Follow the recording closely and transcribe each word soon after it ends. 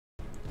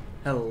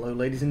Hello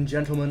ladies and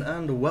gentlemen,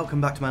 and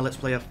welcome back to my Let's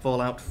Play of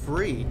Fallout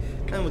 3.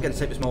 And we're going to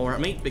take this mole rat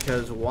meat,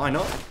 because why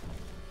not?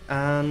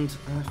 And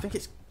I think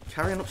it's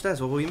carrying upstairs,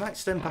 well we might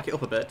stem pack it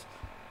up a bit.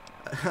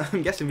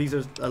 I'm guessing these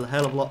are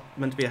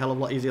meant to be a hell of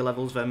a lot easier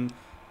levels than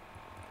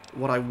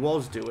what I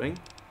was doing.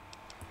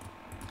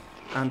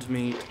 Ant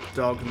meat,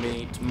 dog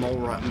meat, mole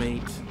rat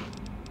meat.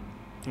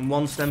 In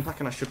one stem pack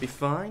and I should be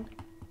fine.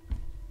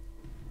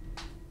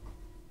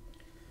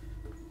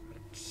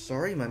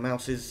 Sorry, my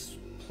mouse is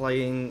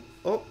playing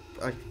up.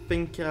 I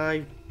think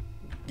yeah,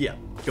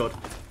 good.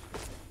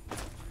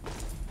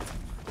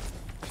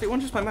 It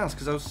wasn't just my mouse,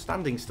 because I was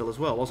standing still as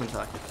well, wasn't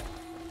I?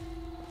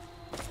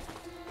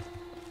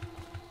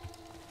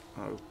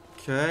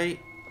 Okay.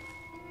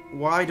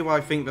 Why do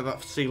I think that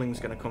that ceiling's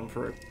going to come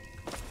through?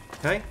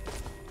 Okay.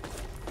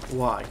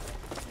 Why?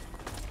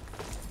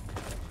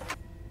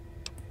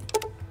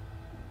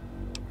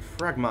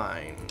 Frag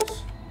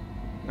mines.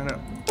 No,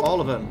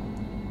 all of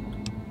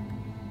them.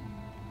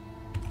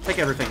 Take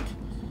everything.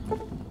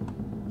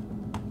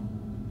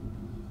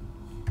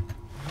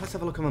 Let's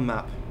have a look on the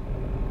map,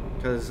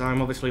 because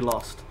I'm obviously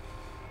lost.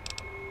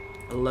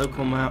 A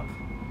local map.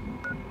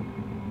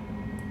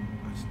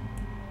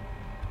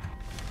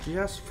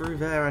 Just through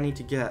there I need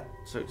to get.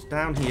 So it's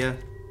down here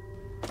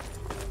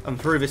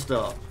and through this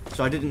door.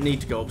 So I didn't need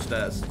to go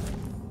upstairs.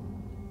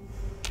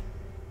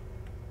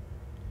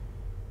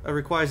 It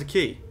requires a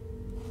key.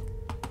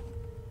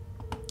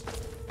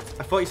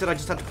 I thought you said I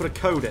just had to put a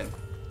code in.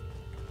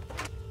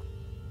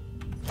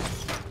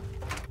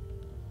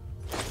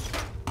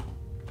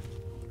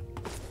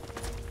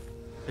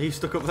 Are you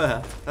stuck up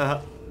there?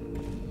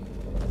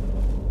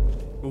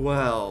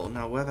 Well,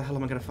 now where the hell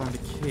am I going to find a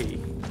key?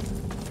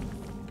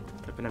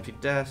 Open empty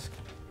desk.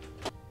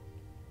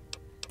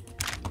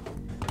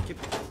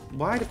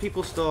 Why do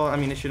people store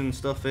ammunition and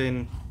stuff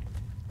in...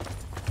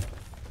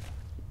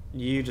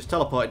 You just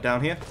teleported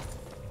down here.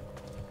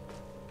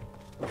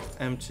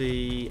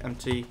 Empty,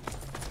 empty.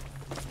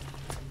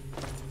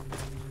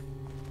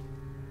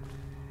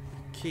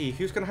 Key.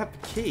 Who's going to have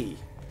the key?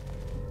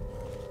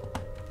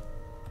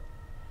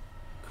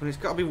 I mean, it's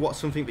got to be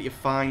something that you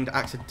find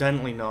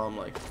accidentally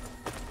normally.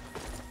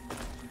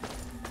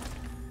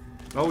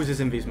 Always is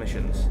in these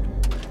missions.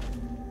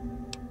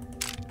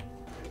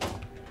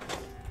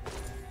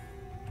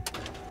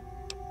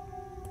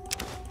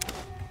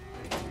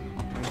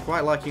 I'm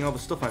quite liking all the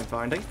stuff I'm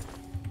finding.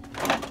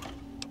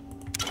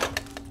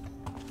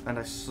 And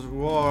I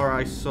swore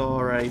I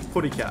saw a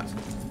putty cat.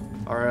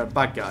 Or a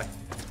bad guy.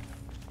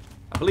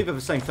 I believe they're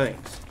the same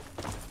things.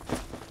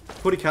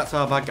 Putty cats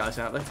are bad guys,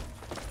 aren't they?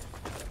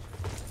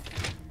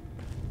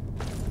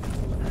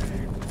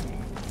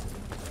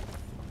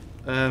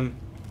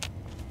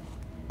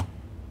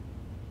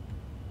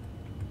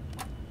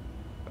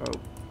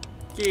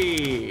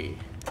 Okay.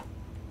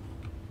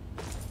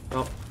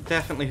 Oh,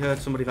 definitely heard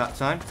somebody that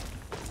time.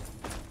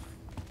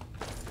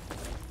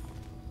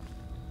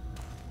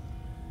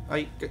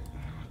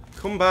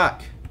 Come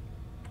back.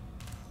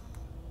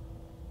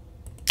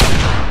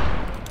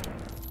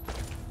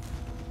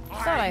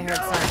 Thought I heard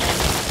something.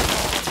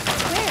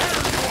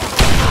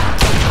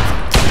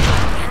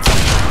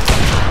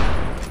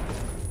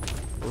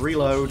 Where?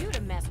 Reload. You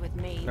to mess with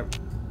me. No.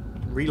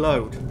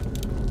 Reload.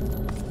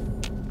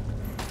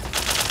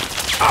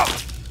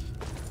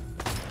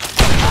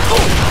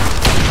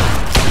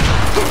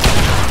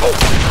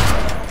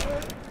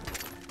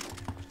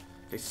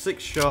 Okay,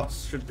 6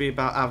 shots should be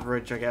about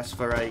average, I guess,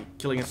 for a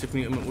killing a super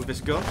mutant with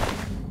this gun.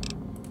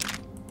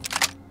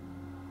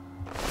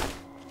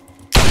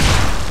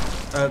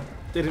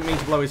 Didn't mean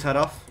to blow his head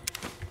off.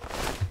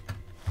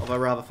 Although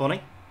rather funny.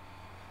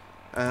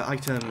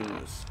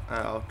 Items.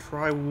 I'll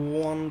try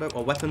Wanda,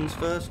 or weapons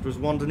first. Does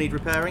Wanda need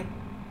repairing?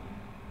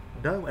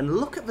 No, and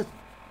look at the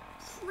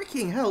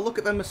freaking hell, look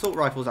at them assault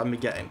rifles I'm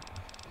getting.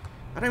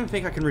 I don't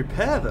think I can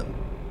repair them.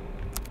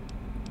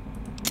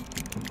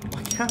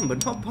 I can,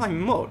 but not by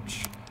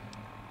much.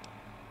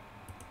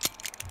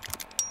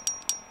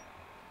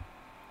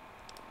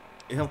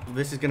 You know,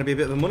 this is going to be a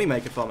bit of a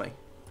moneymaker for me.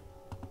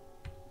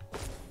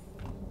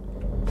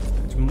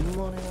 It's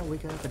money, we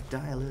gotta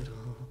die a little.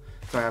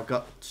 Sorry, I've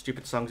got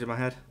stupid songs in my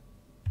head.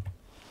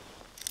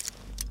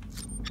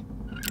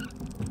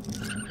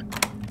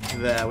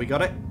 There, we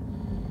got it.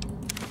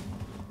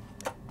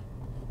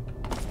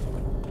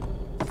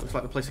 Looks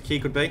like the place a key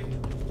could be.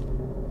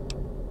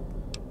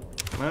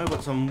 No,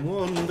 but some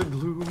Wonder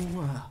Glue.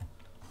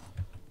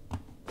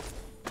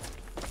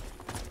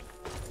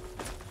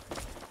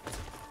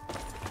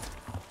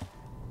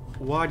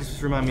 Why does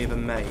this remind me of a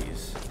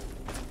maze?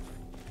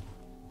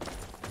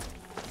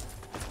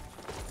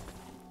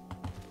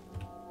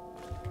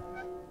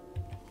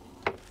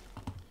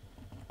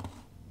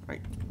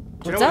 Right.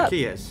 Do you know what the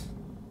key is?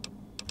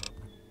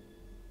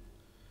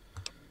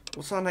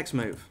 What's our next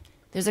move?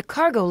 There's a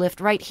cargo lift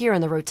right here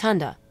in the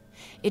rotunda.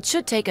 It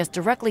should take us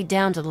directly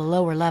down to the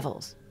lower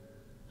levels.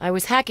 I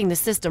was hacking the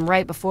system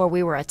right before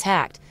we were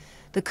attacked.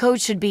 The code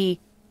should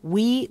be,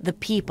 "We the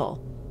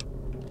people."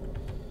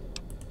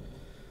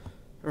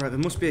 Alright, there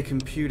must be a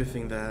computer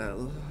thing there.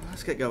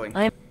 Let's get going.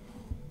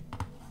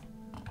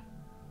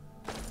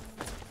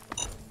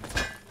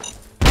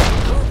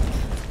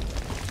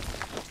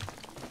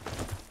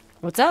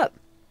 What's up?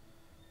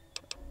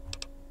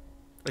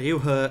 Are you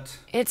hurt?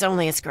 It's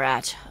only a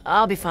scratch.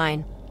 I'll be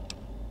fine.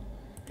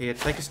 Here,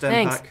 take a stem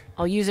Thanks. pack.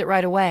 I'll use it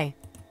right away.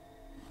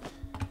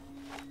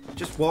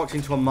 Just walked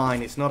into a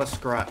mine, it's not a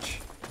scratch.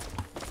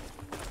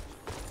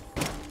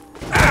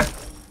 Ah!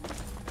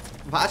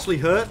 That actually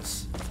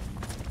hurts.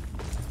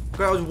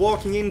 I was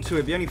walking into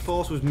it, the only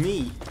force was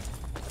me.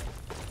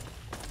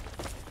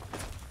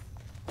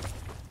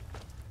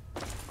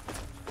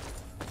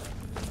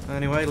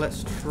 Anyway,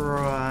 let's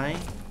try.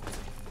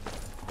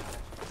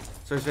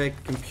 So there's a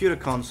computer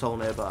console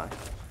nearby.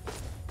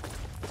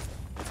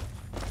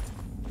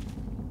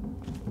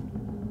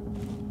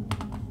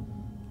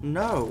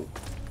 No.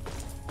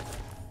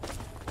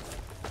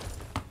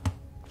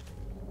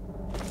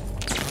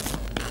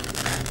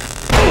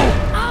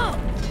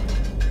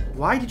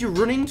 Why did you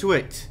run into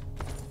it?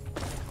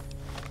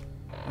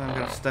 I'm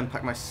gonna stem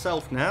pack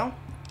myself now.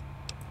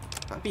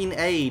 That'd be an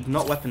aid,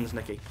 not weapons,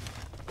 Nick.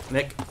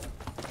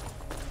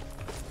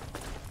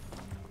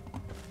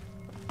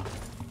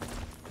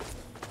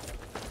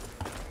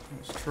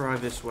 Let's try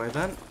this way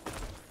then.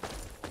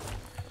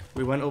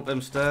 We went up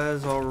them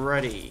stairs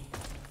already.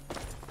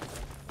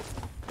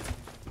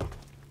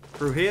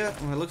 Through here?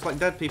 Well, it looks like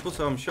dead people,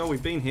 so I'm sure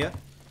we've been here.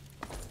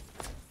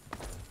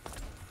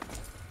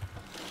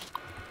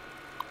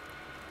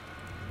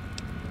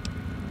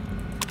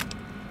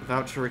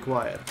 Voucher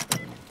required.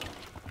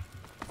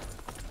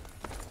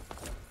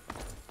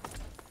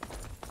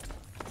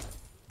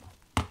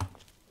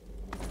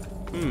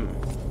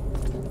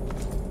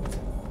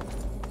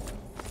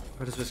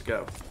 Where does this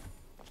go?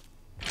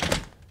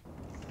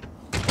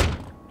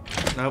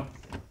 Nope.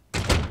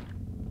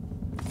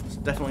 It's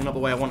definitely not the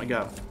way I want to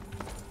go.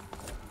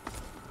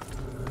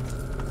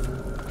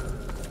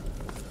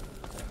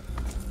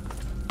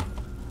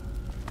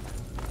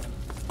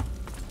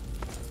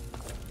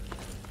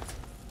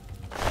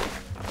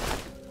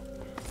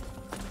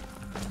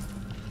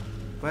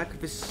 Where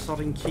could this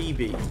sodding key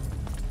be?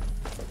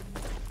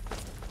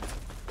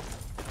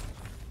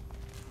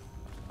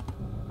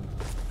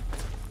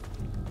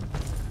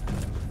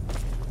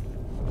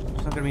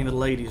 It's not going to be in the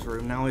ladies'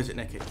 room now, is it,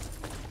 Nicky?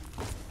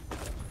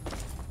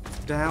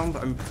 Down,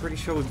 but I'm pretty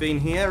sure we've been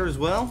here as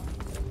well.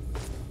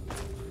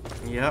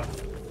 Yep.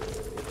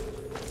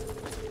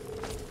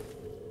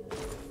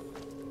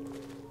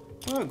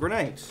 Oh,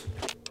 grenades.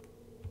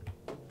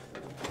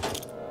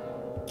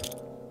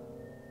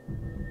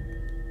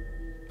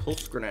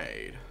 Pulse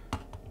grenade.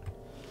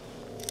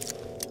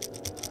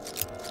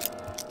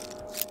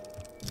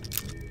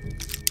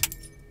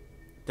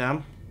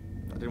 Damn,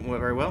 that didn't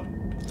work very well.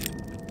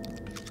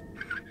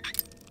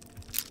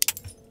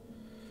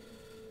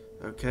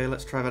 Okay,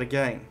 let's try that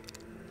again.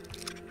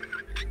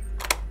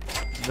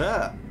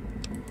 There.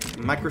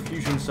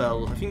 Microfusion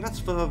cells. I think that's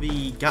for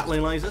the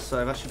Gatling laser,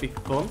 so that should be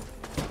fun.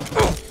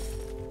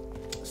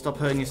 Stop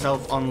hurting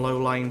yourself on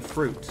low-lying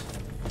fruit.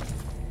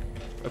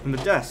 Open the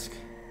desk.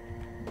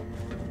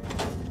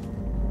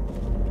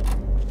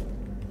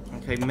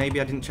 Okay, maybe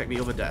I didn't check the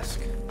other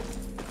desk.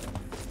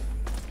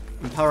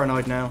 I'm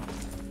paranoid now.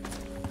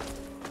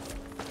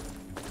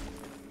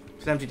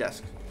 It's an empty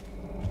desk.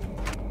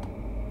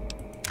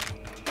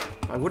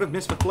 I would have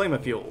missed the flamer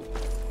fuel.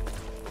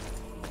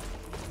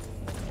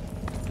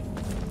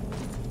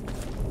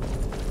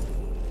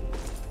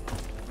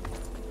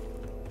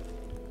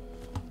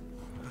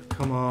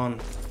 Come on.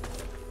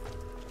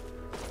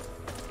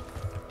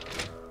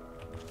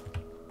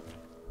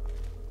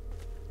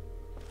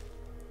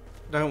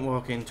 Don't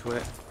walk into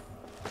it.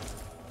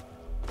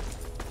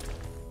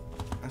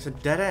 That's a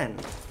dead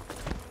end.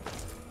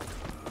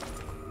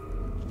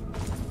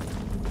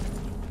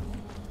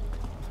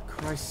 For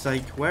Christ's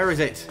sake, where is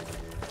it?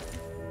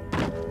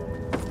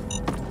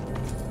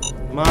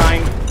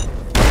 Mine.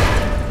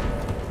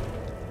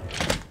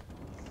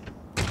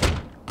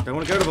 Don't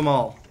want to go to them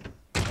all.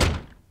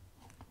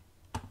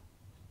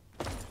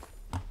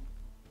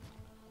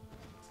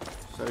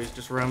 So he's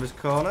just around this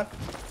corner.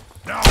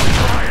 Now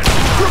try it.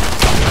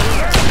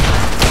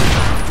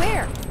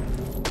 Where?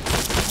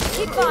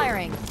 Keep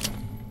firing.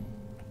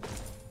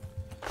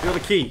 You have a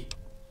key.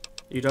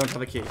 You don't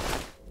have a key.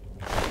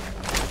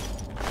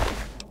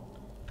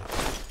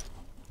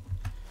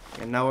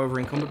 And now over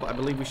encumbered, but I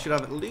believe we should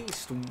have at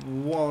least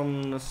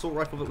one assault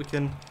rifle that we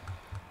can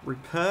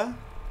repair.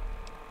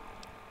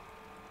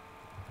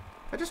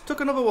 I just took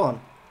another one.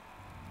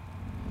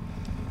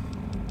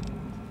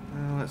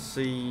 Let's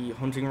see,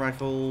 hunting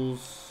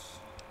rifles.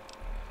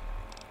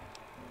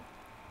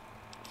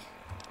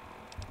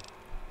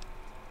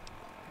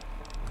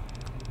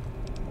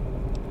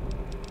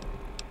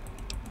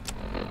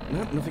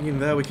 Nope, nothing in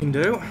there we can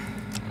do.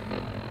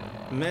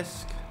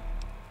 Misc.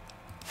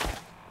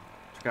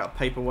 Check out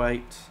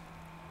paperweight.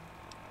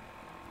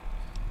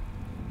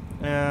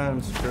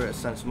 And screw it, a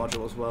sense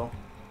module as well.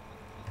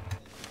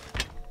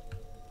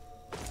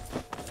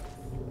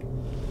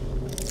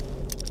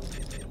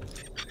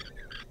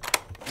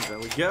 There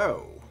we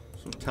go.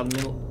 Some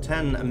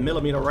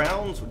 10mm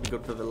rounds would be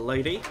good for the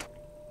lady.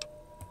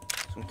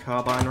 Some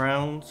carbine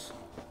rounds.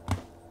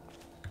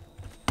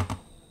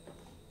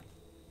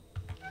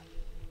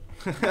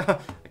 I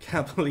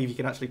can't believe you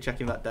can actually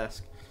check in that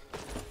desk.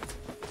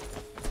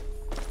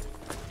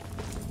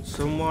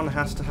 Someone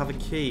has to have a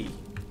key.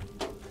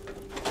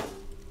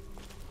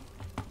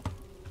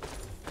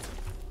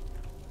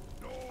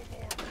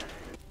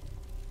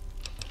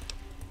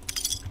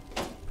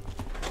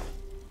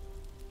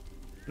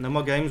 No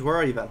more games, where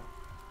are you then?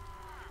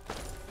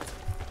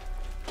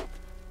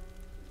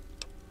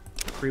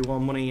 Pre-war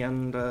money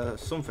and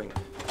something.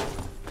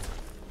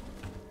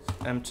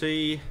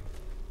 Empty.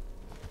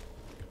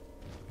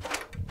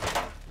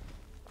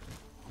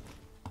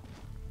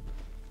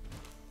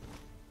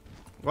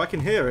 Well, I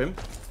can hear him.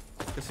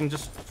 Guessing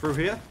just through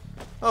here.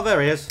 Oh, there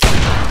he is.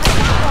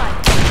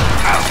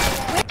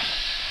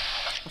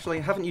 Actually,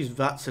 I haven't used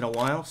VATS in a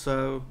while,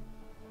 so...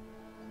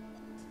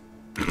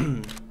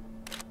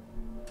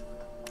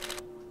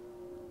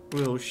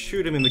 we'll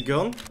shoot him in the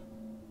gun.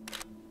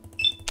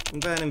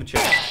 And then in the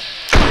chest.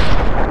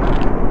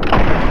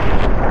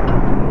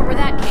 Where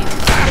that came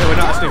from. Yeah, we're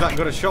not actually that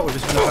good a shot with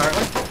this one,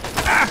 apparently.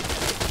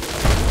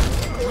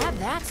 Glad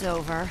that's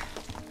over.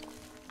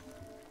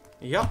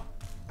 Yep.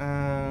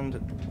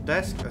 And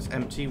desk, that's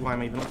empty. Why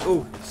am I even...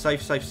 oh,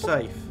 safe, safe,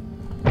 safe.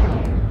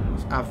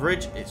 It's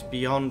average. It's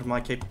beyond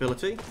my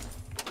capability.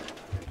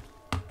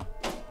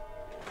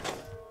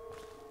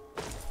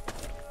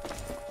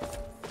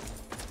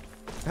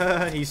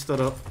 He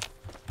stood up.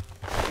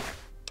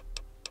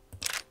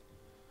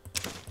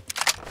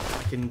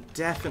 I can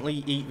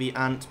definitely eat the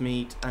ant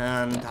meat,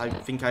 and I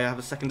think I have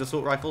a second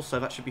assault rifle, so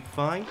that should be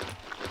fine.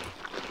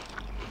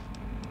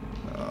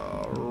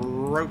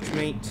 Roach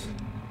meat.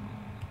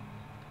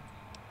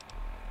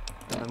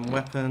 And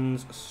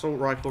weapons, assault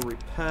rifle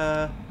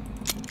repair.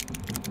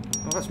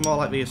 Oh, that's more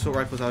like the assault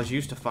rifles I was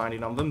used to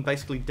finding on them,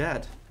 basically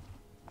dead.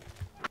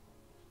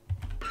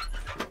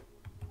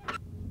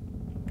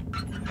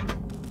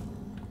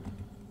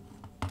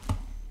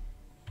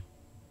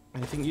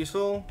 Anything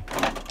useful?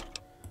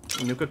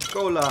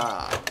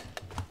 Nuka-Cola!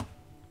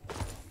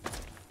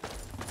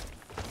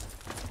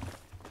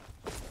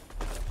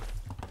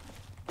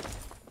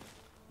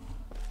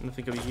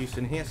 Nothing of use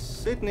in here.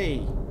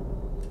 Sydney!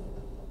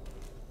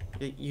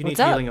 You need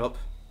healing up.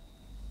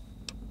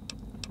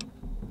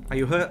 Are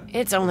you hurt?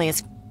 It's only a...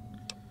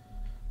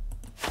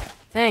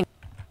 thing.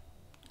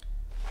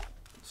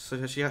 So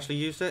has she actually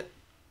used it?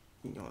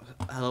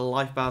 Her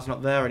life bar's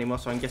not there anymore,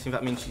 so I'm guessing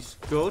that means she's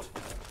good.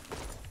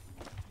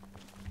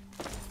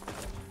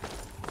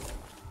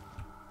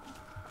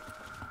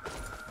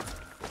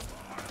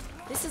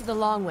 This is the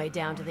long way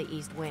down to the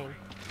East Wing.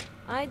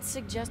 I'd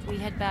suggest we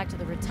head back to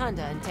the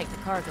Rotunda and take the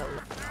cargo.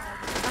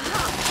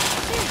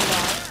 Aha! There you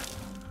are.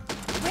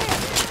 Where?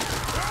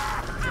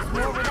 Just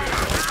more where that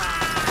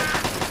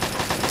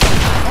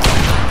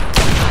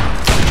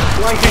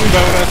Flanking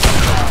bonus!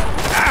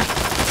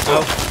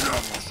 Oh.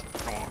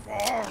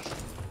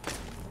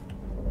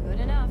 good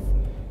enough.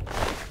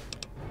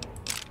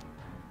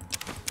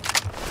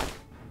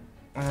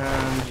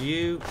 And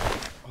you...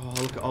 oh,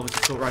 look at all this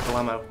assault rifle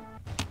ammo.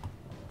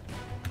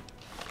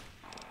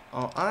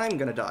 Oh, I'm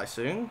gonna die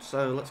soon,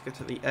 so let's get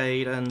to the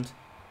aid and...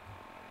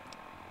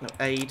 no,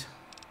 aid.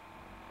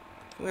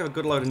 We have a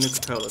good load of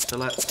Nuka-Cola, so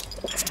let's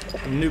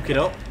nuke it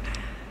up.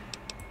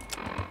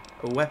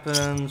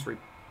 Weapons,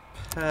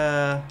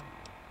 repair...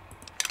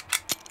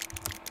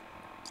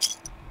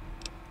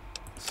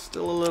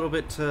 still a little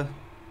bit to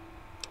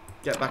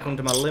get back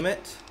under my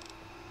limit.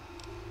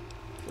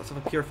 Let's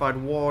have a purified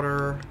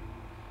water.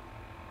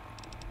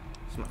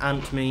 Some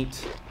ant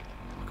meat.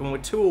 Come on, we're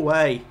 2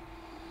 away.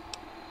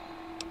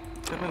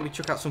 Maybe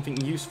chuck out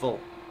something useful.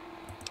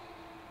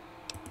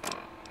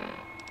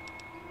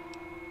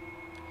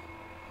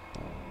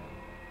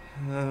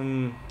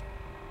 At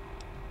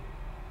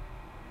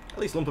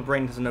least Lump of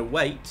Brain has no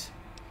weight.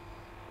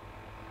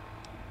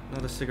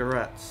 Another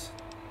cigarettes.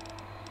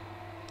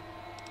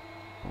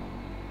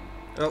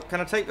 Oh,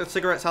 can I take the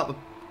cigarettes out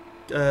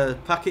the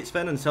packets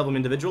then and sell them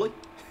individually?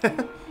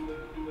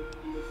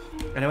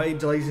 Anyway,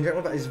 ladies and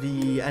gentlemen, that is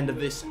the end of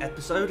this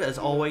episode. As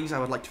always, I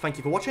would like to thank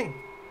you for watching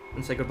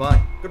and say goodbye.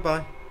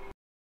 Goodbye.